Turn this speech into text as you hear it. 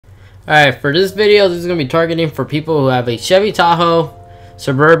Alright, for this video, this is going to be targeting for people who have a Chevy Tahoe,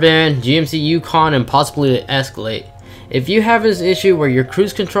 Suburban, GMC Yukon, and possibly an Escalade. If you have this issue where your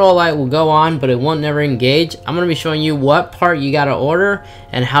cruise control light will go on but it won't never engage, I'm going to be showing you what part you got to order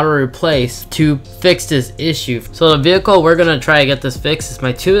and how to replace to fix this issue. So the vehicle we're going to try to get this fixed is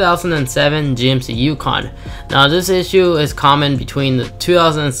my 2007 GMC Yukon. Now this issue is common between the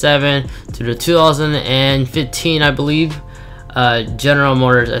 2007 to the 2015, I believe, General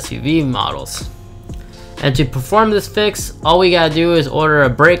Motors SUV models. And to perform this fix, all we gotta do is order a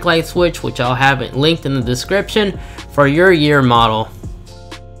brake light switch, which I'll have it linked in the description, for your year model.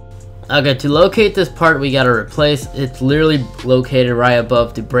 Okay, to locate this part we gotta replace, it's literally located right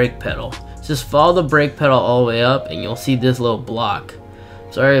above the brake pedal. Just follow the brake pedal all the way up and you'll see this little block.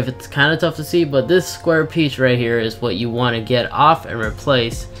 Sorry if it's kind of tough to see, but this square piece right here is what you want to get off and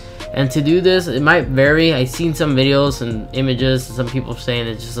replace. And to do this, it might vary. I've seen some videos and images, and some people saying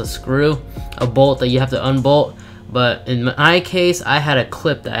it's just a screw, a bolt that you have to unbolt. But in my case, I had a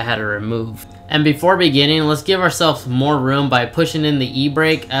clip that I had to remove. And before beginning, let's give ourselves more room by pushing in the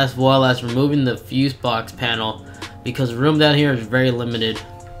e-brake as well as removing the fuse box panel, because room down here is very limited.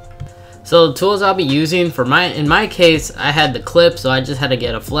 So the tools I'll be using for in my case, I had the clip, so I just had to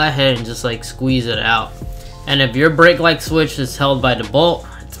get a flathead and just like squeeze it out. And if your brake light switch is held by the bolt,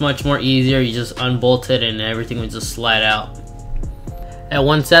 it's much more easier. You just unbolt it and everything will just slide out. And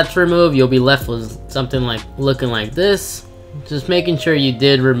once that's removed, you'll be left with something like looking like this. Just making sure you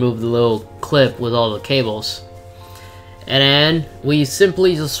did remove the little clip with all the cables. And then we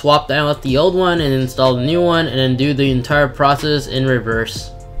simply just swap out the old one and install the new one, and then do the entire process in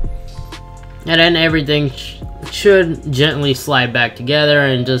reverse. And then everything should gently slide back together,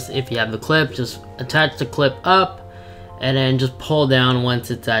 and just if you have the clip, just attach the clip up and then just pull down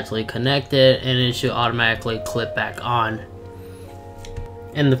once it's actually connected, and it should automatically clip back on.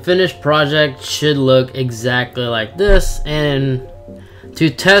 And the finished project should look exactly like this. And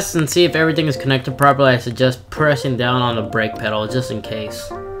to test and see if everything is connected properly, I suggest pressing down on the brake pedal just in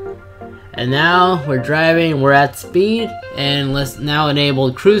case. And now we're driving, we're at speed, and let's now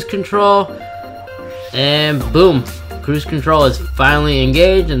enable cruise control, and boom, cruise control is finally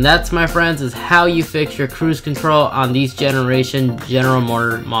engaged. And that's, my friends, is how you fix your cruise control on these generation General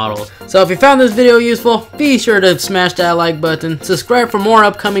Motors models. So if you found this video useful, be sure to smash that like button, subscribe for more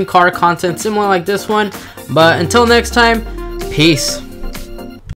upcoming car content similar like this one. But until next time, peace.